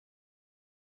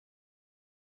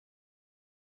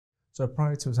So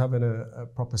prior to us having a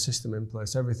proper system in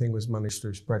place, everything was managed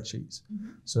through spreadsheets.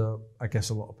 So I guess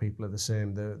a lot of people are the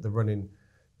same. They're running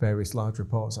various large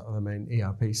reports out of the main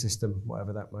ERP system,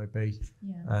 whatever that might be.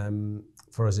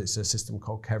 For us, it's a system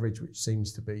called Kerridge, which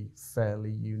seems to be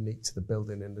fairly unique to the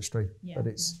building industry, but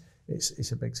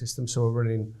it's a big system. So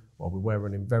we were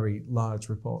running very large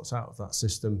reports out of that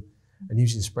system and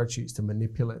using spreadsheets to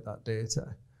manipulate that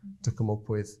data to come up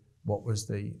with what was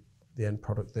the end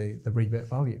product, the rebate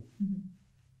value.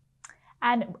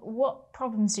 And what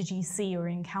problems did you see or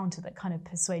encounter that kind of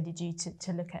persuaded you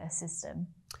to look at a system?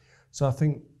 So I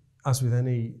think, as with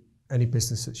any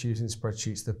business that's using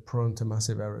spreadsheets, they're prone to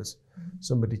massive errors.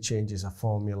 Somebody changes a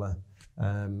formula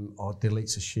or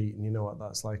deletes a sheet, and you know what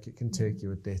that's like. It can take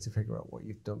you a day to figure out what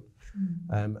you've done.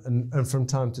 And from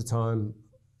time to time,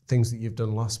 things that you've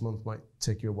done last month might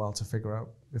take you a while to figure out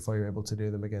before you're able to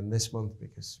do them again this month,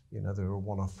 because they're a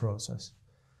one-off process.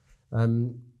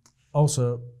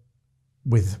 Also,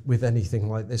 with anything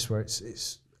like this, where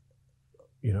it's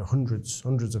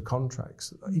hundreds of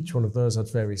contracts, each one of those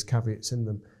has various caveats in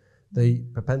them. The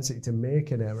propensity to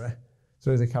make an error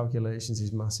through the calculations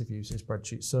is massive using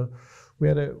spreadsheets. So we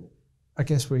had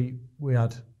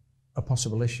a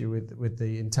possible issue with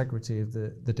the integrity of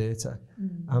the data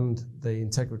and the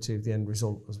integrity of the end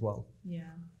result as well.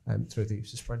 Through the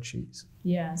use of spreadsheets.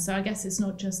 So I guess it's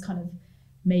not just kind of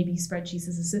maybe spreadsheets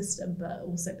as a system, but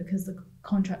also because the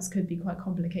contracts could be quite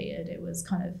complicated, it was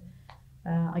kind of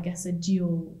a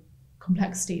dual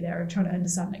complexity there of trying to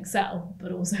understand Excel,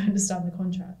 but also understand the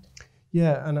contract.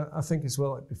 Yeah, and I think as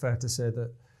well, it'd be fair to say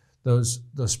that those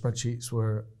spreadsheets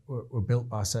were built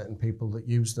by certain people that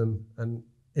use them, and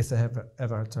if they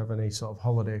ever had to have any sort of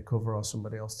holiday cover or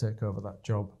somebody else take over that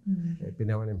job, it'd be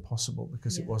now impossible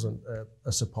because it wasn't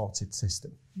a supported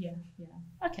system.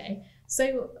 Okay,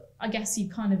 so I guess you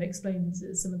kind of explained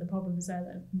some of the problems there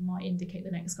that might indicate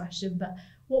the next question, but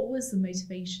what was the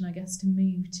motivation, I guess, to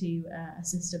move to a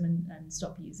system and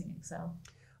stop using Excel?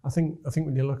 I think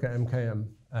when you look at MKM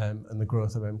and the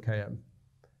growth of MKM,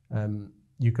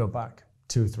 you go back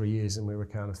 2 or 3 years and we were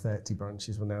kind of 30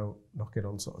 branches. We're now knocking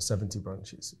on sort of 70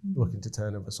 branches, looking to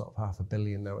turn over sort of $500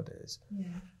 million nowadays.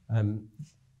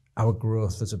 Our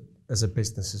growth as a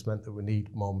business has meant that we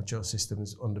need more mature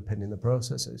systems underpinning the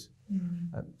processes.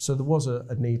 So there was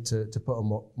a need to put a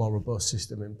more robust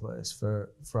system in place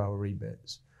for our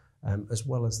rebates, as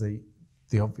well as the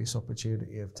obvious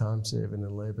opportunity of time saving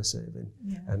and labour saving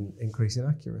and increasing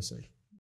accuracy.